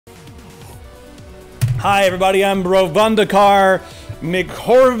Hi everybody, I'm Brovundakar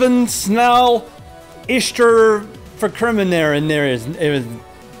McHorven Snell Ishter for Criminator, and there is.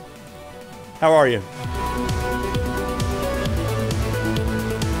 How are you?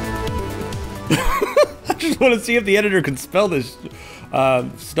 I just want to see if the editor can spell this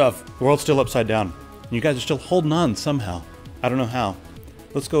stuff. The world's still upside down. You guys are still holding on somehow. I don't know how.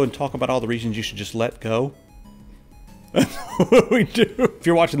 Let's go and talk about all the reasons you should just let go. That's what we do. If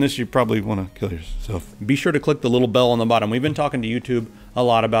you're watching this, you probably want to kill yourself. Be sure to click the little bell on the bottom. We've been talking to YouTube a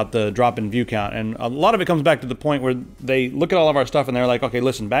lot about the drop in view count, and a lot of it comes back to the point where they look at all of our stuff and they're like, okay,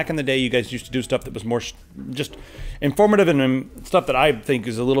 listen, back in the day you guys used to do stuff that was more just informative and stuff that I think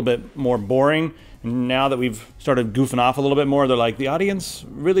is a little bit more boring. Now that we've started goofing off a little bit more, they're like, the audience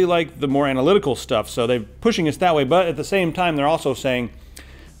really like the more analytical stuff, so they're pushing us that way. But at the same time, they're also saying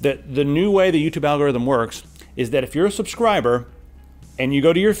that the new way the YouTube algorithm works is that if you're a subscriber and you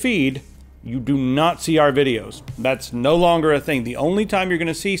go to your feed, you do not see our videos. That's no longer a thing. The only time you're going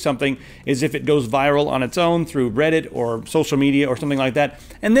to see something is if it goes viral on its own through Reddit or social media or something like that,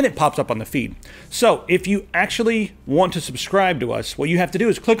 and then it pops up on the feed. So if you actually want to subscribe to us, what you have to do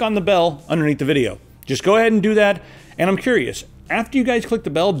is click on the bell underneath the video. Just go ahead and do that. And I'm curious, after you guys click the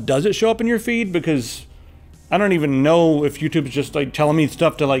bell, does it show up in your feed? Because I don't even know if YouTube's just like telling me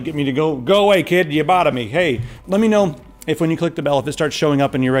stuff to like get me to go away, kid, you bother me. Hey, let me know if when you click the bell, if it starts showing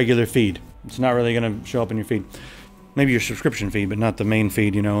up in your regular feed. It's not really going to show up in your feed. Maybe your subscription feed, but not the main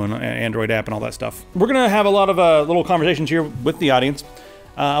feed, you know, and Android app and all that stuff. We're going to have a lot of little conversations here with the audience.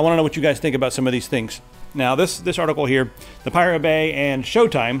 I want to know what you guys think about some of these things. Now, this article here, the Pirate Bay and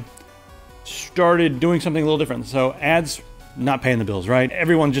Showtime started doing something a little different. So ads, not paying the bills, right?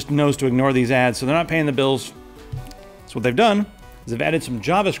 Everyone just knows to ignore these ads, so they're not paying the bills. So what they've done is they've added some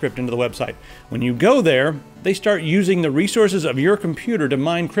JavaScript into the website. When you go there, they start using the resources of your computer to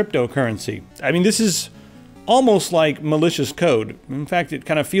mine cryptocurrency. I mean, this is almost like malicious code. In fact, it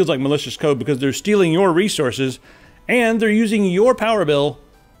kind of feels like malicious code because they're stealing your resources and they're using your power bill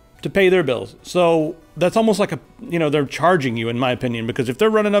to pay their bills. So that's almost like they're charging you, in my opinion, because if they're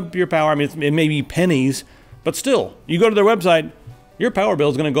running up your power, I mean, it may be pennies, but still, you go to their website, your power bill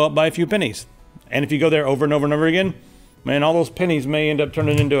is going to go up by a few pennies. And if you go there over and over and over again, man, all those pennies may end up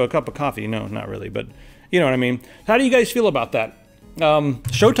turning into a cup of coffee. No, not really, but you know what I mean. How do you guys feel about that?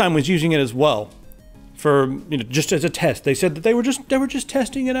 Showtime was using it as well for, just as a test. They said that they were just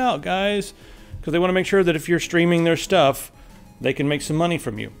testing it out, guys, because they want to make sure that if you're streaming their stuff, they can make some money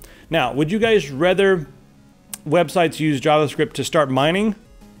from you. Now, would you guys rather websites use JavaScript to start mining,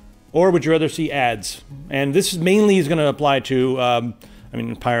 or would you rather see ads? And this mainly is going to apply to I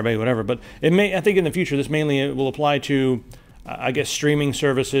mean, Pirate Bay, whatever, but I think in the future, this mainly will apply to, I guess, streaming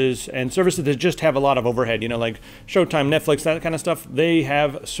services and services that just have a lot of overhead, like Showtime, Netflix, that kind of stuff. They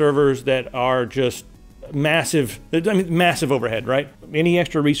have servers that are just massive, massive overhead, right? Any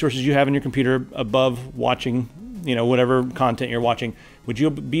extra resources you have in your computer above watching, whatever content you're watching, would you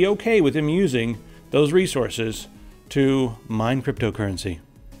be okay with them using those resources to mine cryptocurrency?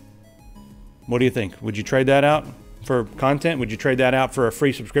 What do you think? Would you trade that out for content? Would you trade that out for a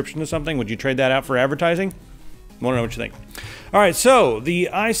free subscription to something? Would you trade that out for advertising? I want to know what you think. All right, so the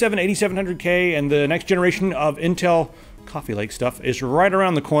i7-8700K and the next generation of Intel Coffee Lake stuff is right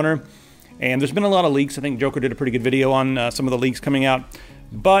around the corner, and there's been a lot of leaks. I think Joker did a pretty good video on some of the leaks coming out,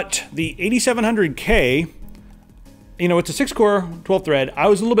 but the 8700K, it's a 6-core, 12-thread. I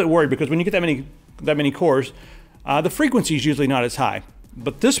was a little bit worried because when you get that many cores, the frequency is usually not as high.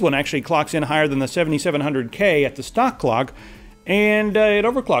 But this one actually clocks in higher than the 7700K at the stock clock, and it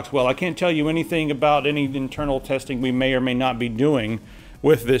overclocks well. I can't tell you anything about any internal testing we may or may not be doing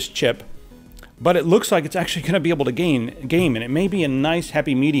with this chip, but it looks like it's actually going to be able to game, and it may be a nice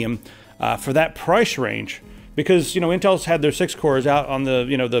happy medium for that price range, because Intel's had their 6 cores out on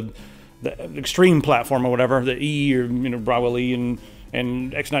the the extreme platform or whatever, the E or Bravo E and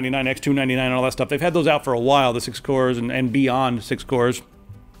X99, X299, and all that stuff. They've had those out for a while, the 6 cores and beyond 6 cores,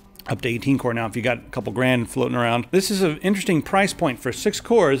 up to 18 core now if you got a couple grand floating around. This is an interesting price point for 6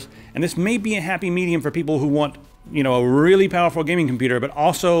 cores, and this may be a happy medium for people who want, a really powerful gaming computer, but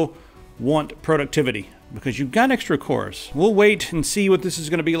also want productivity, because you've got extra cores. We'll wait and see what this is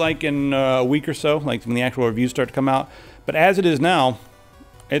going to be like in a week or so, like when the actual reviews start to come out. But as it is now,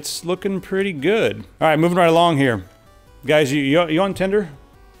 it's looking pretty good. All right, moving right along here. Guys, you on Tinder?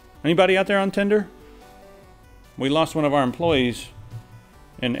 Anybody out there on Tinder? We lost one of our employees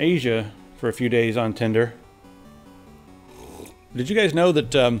in Asia for a few days on Tinder. Did you guys know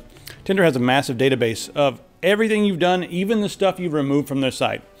that Tinder has a massive database of everything you've done, even the stuff you've removed from their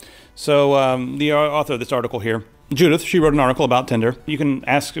site? So the author of this article here Judith, she wrote an article about Tinder. You can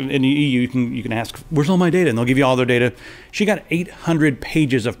ask in the EU, you can ask, where's all my data? And they'll give you all their data. She got 800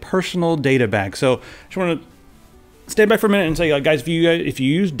 pages of personal data back. So I just want to stay back for a minute and say, guys, if you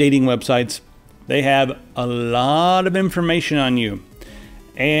use dating websites, they have a lot of information on you.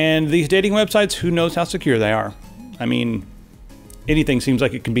 And these dating websites, who knows how secure they are? I mean, anything seems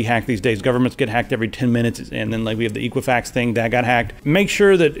like it can be hacked these days. Governments get hacked every 10 minutes, and then like we have the Equifax thing that got hacked. Make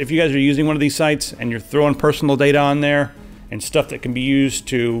sure that if you guys are using one of these sites and you're throwing personal data on there and stuff that can be used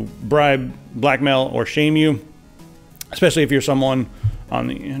to bribe, blackmail, or shame you, especially if you're someone on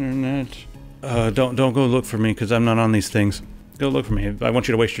the internet, don't go look for me because I'm not on these things. Go look for me. I want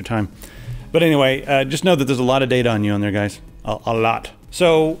you to waste your time. But anyway, just know that there's a lot of data on you on there, guys. A lot.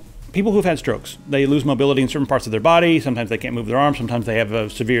 So people who've had strokes, they lose mobility in certain parts of their body. Sometimes they can't move their arms. Sometimes they have a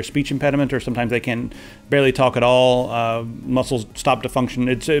severe speech impediment, or sometimes they can barely talk at all. Muscles stop to function.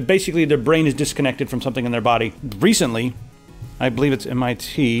 It's basically their brain is disconnected from something in their body. Recently, I believe it's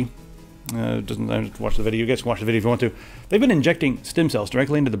MIT. Doesn't watch the video. You guys can watch the video if you want to. They've been injecting stem cells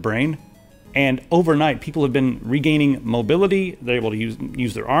directly into the brain, and overnight, people have been regaining mobility. They're able to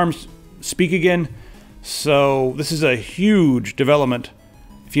use their arms, speak again. So this is a huge development.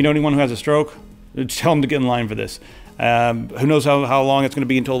 If you know anyone who has a stroke, tell them to get in line for this. Who knows how long it's going to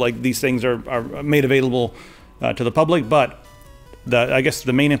be until like these things are made available to the public. But I guess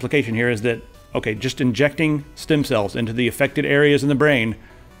the main implication here is that, okay, just injecting stem cells into the affected areas in the brain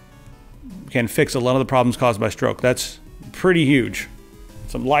can fix a lot of the problems caused by stroke. That's pretty huge.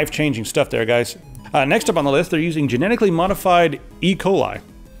 Some life-changing stuff there, guys. Next up on the list, they're using genetically modified E. coli.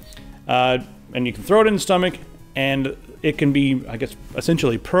 And you can throw it in the stomach, and it can be, I guess,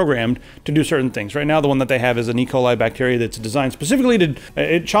 essentially programmed to do certain things. Right now, the one that they have is an E. coli bacteria that's designed specifically to,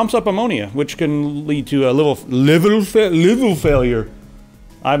 it chomps up ammonia, which can lead to a liver failure.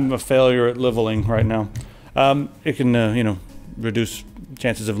 I'm a failure at leveling right now. It can, you know, reduce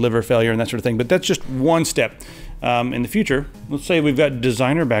chances of liver failure and that sort of thing, but that's just one step. In the future, let's say we've got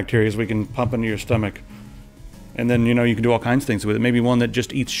designer bacteria we can pump into your stomach, and then, you know, you can do all kinds of things with it. Maybe one that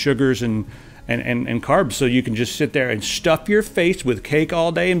just eats sugars and carbs, so you can just sit there and stuff your face with cake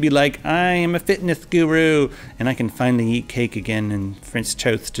all day and be like, I am a fitness guru, and I can finally eat cake again and French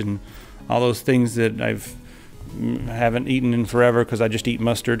toast and all those things that haven't eaten in forever because I just eat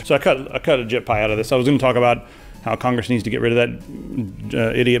mustard. So I cut a jet pie out of this. I was going to talk about how Congress needs to get rid of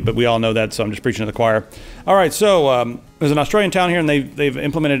that idiot, but we all know that, so I'm just preaching to the choir. All right, so there's an Australian town here, and they've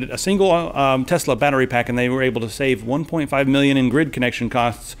implemented a single Tesla battery pack, and they were able to save $1.5 million in grid connection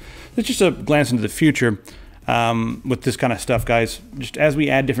costs. It's just a glance into the future with this kind of stuff, guys. Just as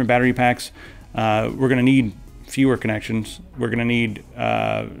we add different battery packs, we're going to need fewer connections. We're going to need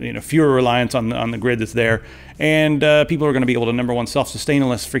you know, fewer reliance on the grid that's there, and people are going to be able to, number one, self-sustain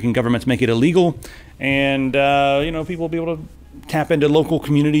unless freaking governments make it illegal, and you know, people will be able to tap into local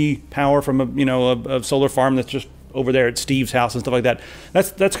community power from a solar farm that's just over there at Steve's house and stuff like that.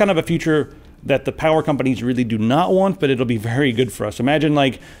 That's kind of a future that the power companies really do not want, but it'll be very good for us. Imagine,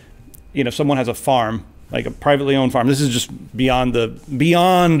 like, you know, someone has a farm, like a privately owned farm. This is just beyond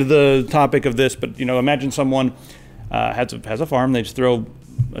the topic of this, but, you know, imagine someone has a farm. They just throw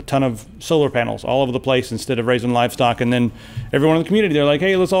a ton of solar panels all over the place instead of raising livestock, and then everyone in the community, they're like,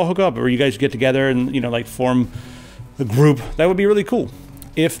 hey, let's all hook up, or you guys get together and, you know, like form a group. That would be really cool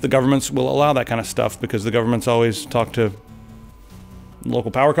if the governments will allow that kind of stuff, because the governments always talk to local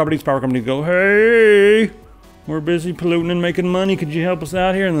power companies. Power companies go, hey, we're busy polluting and making money. Could you help us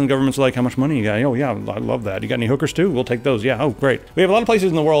out here? And then the government's like, how much money you got? Oh, yeah, I love that. You got any hookers too? We'll take those. Yeah, oh, great. We have a lot of places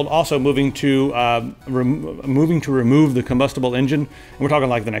in the world also moving to remove the combustible engine. And we're talking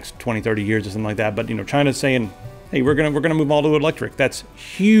like the next 20, 30 years or something like that. But, you know, China's saying, hey, we're gonna move all to electric. That's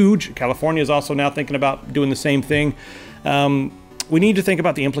huge. California is also now thinking about doing the same thing. We need to think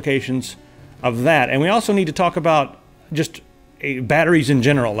about the implications of that. And we also need to talk about just batteries in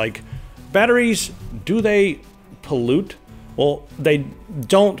general. Like, batteries, do they pollute? Well, they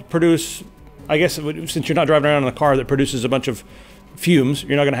don't produce, I guess, since you're not driving around in a car that produces a bunch of fumes,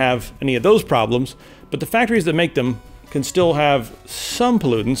 you're not going to have any of those problems. But the factories that make them can still have some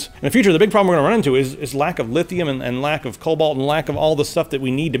pollutants. In the future, the big problem we're going to run into is lack of lithium and lack of cobalt and lack of all the stuff that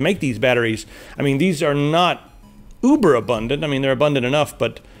we need to make these batteries. I mean, these are not uber abundant. I mean, they're abundant enough,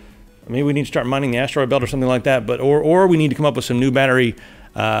 but maybe we need to start mining the asteroid belt or something like that. But or we need to come up with some new battery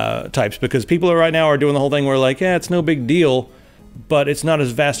types, because people right now are doing the whole thing where, like, yeah, it's no big deal, but it's not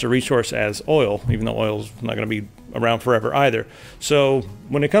as vast a resource as oil, even though oil's not going to be around forever either. So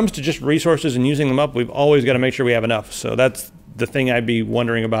when it comes to just resources and using them up, we've always got to make sure we have enough. So that's the thing I'd be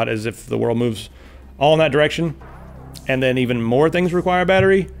wondering about, is if the world moves all in that direction and then even more things require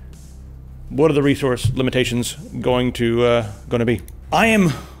battery, what are the resource limitations going to be? I am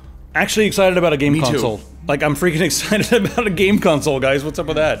actually excited about a game console. Too. Like, I'm freaking excited about a game console, guys. What's up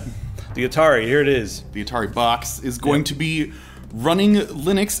with that? The Atari, here it is. The Ataribox is going to be running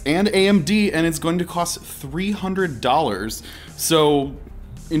Linux and AMD, and it's going to cost $300. So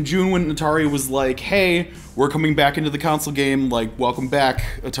in June, when Atari was like, hey, we're coming back into the console game, like, welcome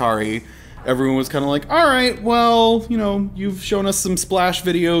back, Atari, everyone was kind of like, all right, well, you know, you've shown us some splash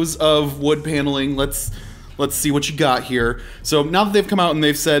videos of wood paneling, let's see what you got here. So now that they've come out and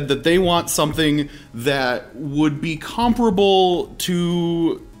they've said that they want something that would be comparable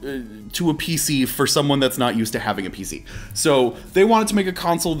to a PC for someone that's not used to having a PC. So they wanted to make a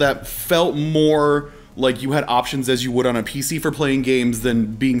console that felt more like you had options as you would on a PC for playing games than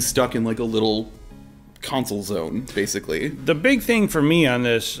being stuck in like a little console zone, basically. The big thing for me on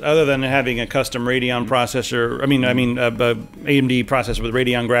this, other than having a custom Radeon processor, AMD processor with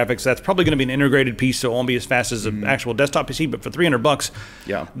Radeon graphics, that's probably going to be an integrated piece, so it won't be as fast as an actual desktop PC, but for $300,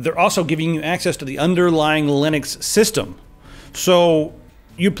 yeah, they're also giving you access to the underlying Linux system. So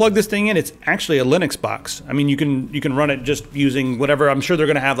you plug this thing in, it's actually a Linux box. I mean, you can run it just using whatever. I'm sure they're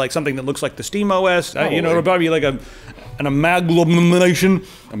going to have like something that looks like the Steam OS. You know, it'll probably be like an amalgamation.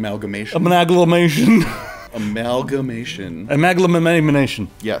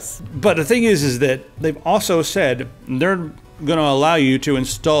 Yes. But the thing is that they've also said they're going to allow you to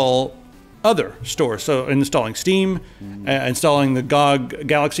install other stores. So installing Steam, installing the GOG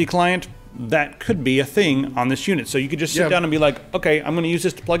Galaxy client, that could be a thing on this unit. So you could just sit down and be like, okay, I'm going to use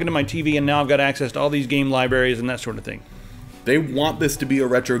this to plug into my TV, and now I've got access to all these game libraries and that sort of thing. They want this to be a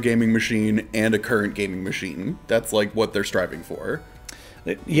retro gaming machine and a current gaming machine. That's like what they're striving for.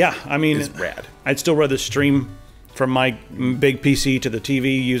 Yeah, I mean, it's rad. I'd still rather stream from my big PC to the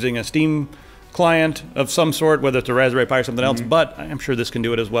TV using a Steam client of some sort, whether it's a Raspberry Pi or something else, but I'm sure this can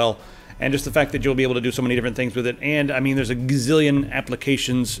do it as well. And just the fact that you'll be able to do so many different things with it. And I mean, there's a gazillion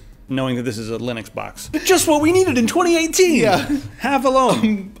applications knowing that this is a Linux box. Just what we needed in 2018! Yeah. Have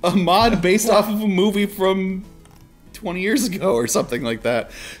alone. A mod based off of a movie from 20 years ago or something like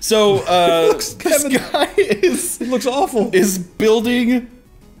that. So, this guy looks awful. Is building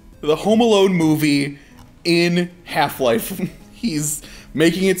the Home Alone movie in Half-Life. He's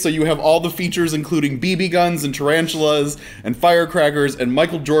making it so you have all the features, including BB guns and tarantulas and firecrackers and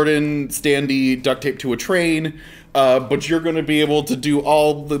Michael Jordan standee duct taped to a train. But you're going to be able to do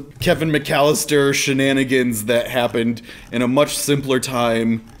all the Kevin McAllister shenanigans that happened in a much simpler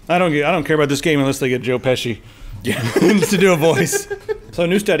time. I don't care about this game unless they get Joe Pesci. Yeah, to do a voice. So a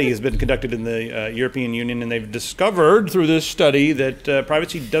new study has been conducted in the European Union, and they've discovered through this study that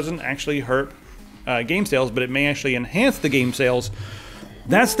privacy doesn't actually hurt game sales, but it may actually enhance the game sales.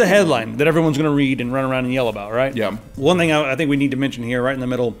 That's the headline that everyone's going to read and run around and yell about, right? Yeah. One thing I think we need to mention here, right in the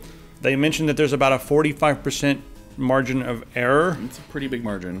middle, they mentioned that there's about a 45% margin of error. It's a pretty big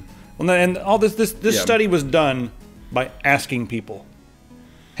margin. Well, and all this study was done by asking people,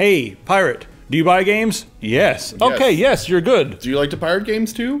 "Hey, pirate, do you buy games?" Yes. Okay, yes, you're good. Do you like to pirate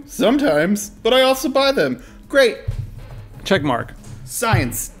games too? Sometimes, but I also buy them. Great. Check mark.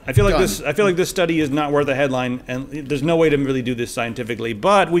 Science. I feel like this study is not worth a headline, and there's no way to really do this scientifically.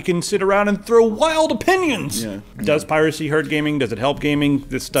 But we can sit around and throw wild opinions. Yeah. Does piracy hurt gaming? Does it help gaming?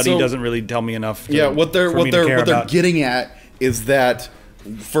 This study doesn't really tell me enough. What they're getting at is that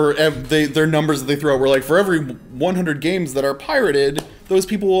for their numbers that they throw out were like, for every 100 games that are pirated, those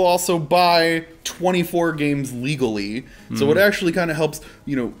people will also buy 24 games legally. So it actually kind of helps,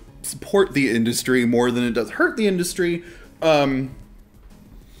 you know, support the industry more than it does hurt the industry.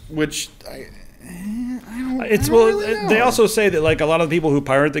 Which I don't really know. They also say that like a lot of the people who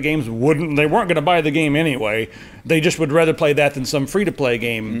pirate the games weren't going to buy the game anyway. They just would rather play that than some free-to-play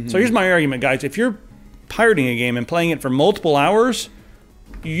game. So here's my argument, guys. If you're pirating a game and playing it for multiple hours,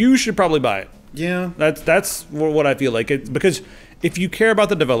 you should probably buy it. Yeah. That's what I feel like. Because if you care about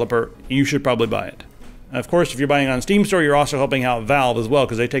the developer, you should probably buy it. Of course, if you're buying it on Steam Store, you're also helping out Valve as well,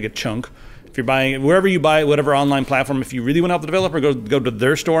 because they take a chunk. If you're buying it, wherever you buy it, whatever online platform, if you really want to help the developer, go to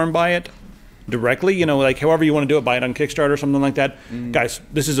their store and buy it directly. You know, like however you want to do it, buy it on Kickstarter or something like that. Guys,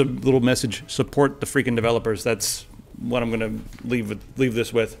 this is a little message. Support the freaking developers. That's what I'm going to leave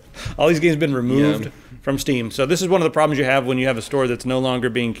this with. All these games have been removed from Steam. So this is one of the problems you have when you have a store that's no longer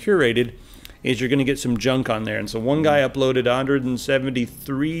being curated, is you're going to get some junk on there. And so one guy uploaded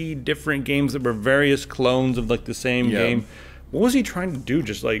 173 different games that were various clones of like the same game. What was he trying to do?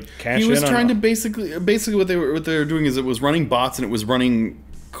 Just like cash in? He was trying to basically what they were doing is it was running bots and it was running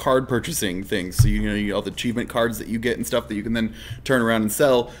card purchasing things. So you all the achievement cards that you get and stuff that you can then turn around and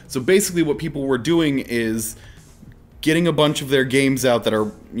sell. So basically what people were doing is getting a bunch of their games out that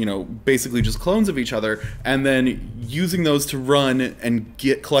are, you know, basically just clones of each other, and then using those to run and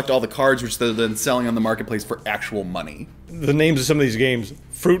collect all the cards, which they're then selling on the marketplace for actual money. The names of some of these games: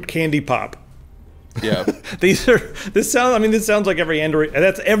 Fruit Candy Pop. Yeah. This sounds like every Android.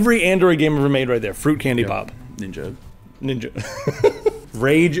 That's every Android game ever made right there. Fruit Candy Pop. Ninja.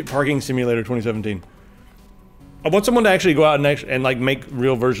 Rage Parking Simulator 2017. I want someone to actually go out and like make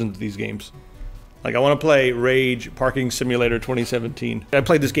real versions of these games. Like, I want to play Rage Parking Simulator 2017. I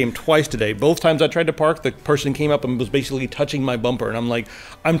played this game twice today. Both times I tried to park, the person came up and was basically touching my bumper. And I'm like,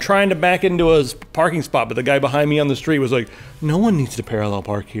 I'm trying to back into a parking spot, but the guy behind me on the street was like, no one needs to parallel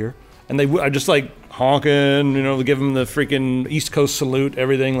park here. And I just like honking, you know, give them the freaking East Coast salute,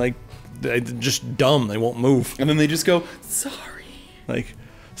 everything. Like, they're just dumb. They won't move. And then they just go, sorry. Like,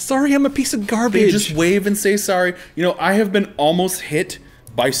 sorry, I'm a piece of garbage. They just wave and say sorry. You know, I have been almost hit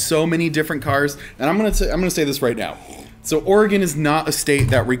by so many different cars, and I'm gonna say this right now. So Oregon is not a state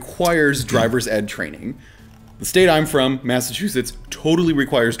that requires driver's ed training. The state I'm from, Massachusetts, totally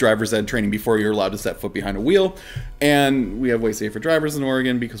requires driver's ed training before you're allowed to set foot behind a wheel. And we have way safer drivers in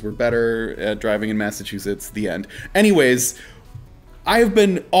Oregon because we're better at driving in Massachusetts. The end. Anyways, I have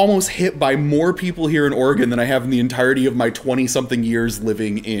been almost hit by more people here in Oregon than I have in the entirety of my 20-something years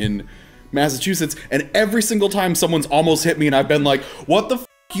living in Massachusetts, and every single time someone's almost hit me and I've been like, what the f***,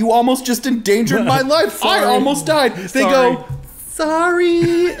 you almost just endangered my life. I almost died. They go,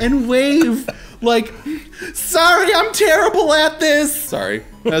 sorry, and wave. Like, sorry, I'm terrible at this. Sorry.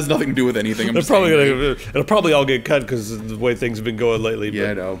 That has nothing to do with anything. It'll probably all get cut because of the way things have been going lately.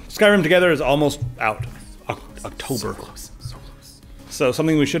 Yeah, I know. Skyrim Together is almost out. October. So close. So close. So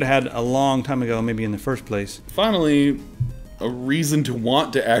something we should have had a long time ago, maybe in the first place. Finally, a reason to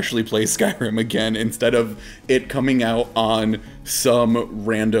want to actually play Skyrim again instead of it coming out on some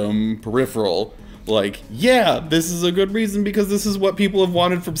random peripheral. Like, yeah, this is a good reason because this is what people have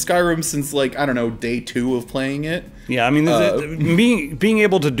wanted from Skyrim since, like, I don't know, day 2 of playing it. Yeah, I mean, being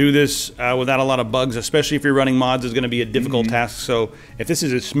able to do this without a lot of bugs, especially if you're running mods, is going to be a difficult task. So if this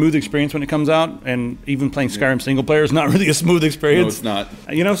is a smooth experience when it comes out, and even playing Skyrim single player is not really a smooth experience. No, it's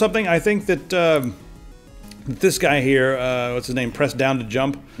not. You know something? I think that this guy here, what's his name, Press Down to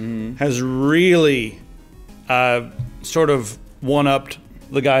Jump, has really sort of one-upped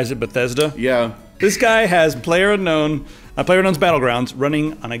the guys at Bethesda. Yeah. This guy has PlayerUnknown's Battlegrounds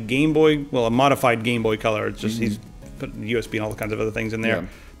running on a Game Boy, well, a modified Game Boy Color. It's just he's put USB and all kinds of other things in there. Yeah.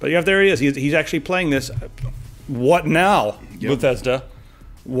 But there he is. He's actually playing this. What now, Bethesda?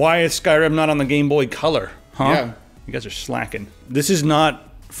 Why is Skyrim not on the Game Boy Color? Huh? Yeah. You guys are slacking. This is not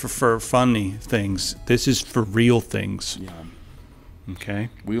for funny things. This is for real things. Yeah. Okay.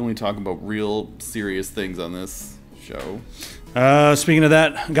 We only talk about real serious things on this show. Speaking of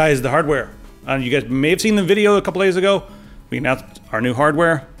that, guys, the hardware. You guys may have seen the video a couple days ago. We announced our new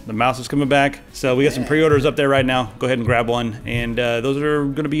hardware. The mouse is coming back. So we got some pre-orders up there right now. Go ahead and grab one. And those are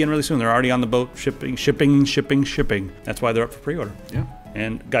going to be in really soon. They're already on the boat, shipping. That's why they're up for pre-order. Yeah.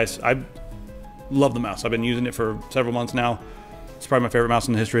 And guys, I love the mouse. I've been using it for several months now. It's probably my favorite mouse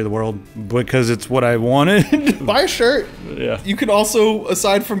in the history of the world because it's what I wanted. Buy a shirt. Yeah. You could also,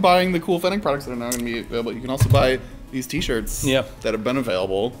 aside from buying the cool Fennec products that are now going to be available, you can also buy these t-shirts that have been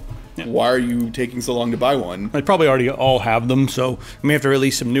available. Yeah. Why are you taking so long to buy one? I probably already all have them, so we may have to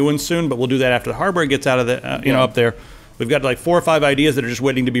release some new ones soon, but we'll do that after the hardware gets out of the, up there. We've got like 4 or 5 ideas that are just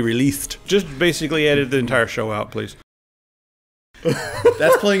waiting to be released. Just basically edit the entire show out, please.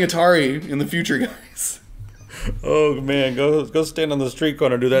 That's playing Atari in the future, guys. Oh man, go stand on the street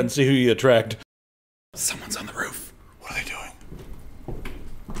corner, do that, and see who you attract. Someone's on the road.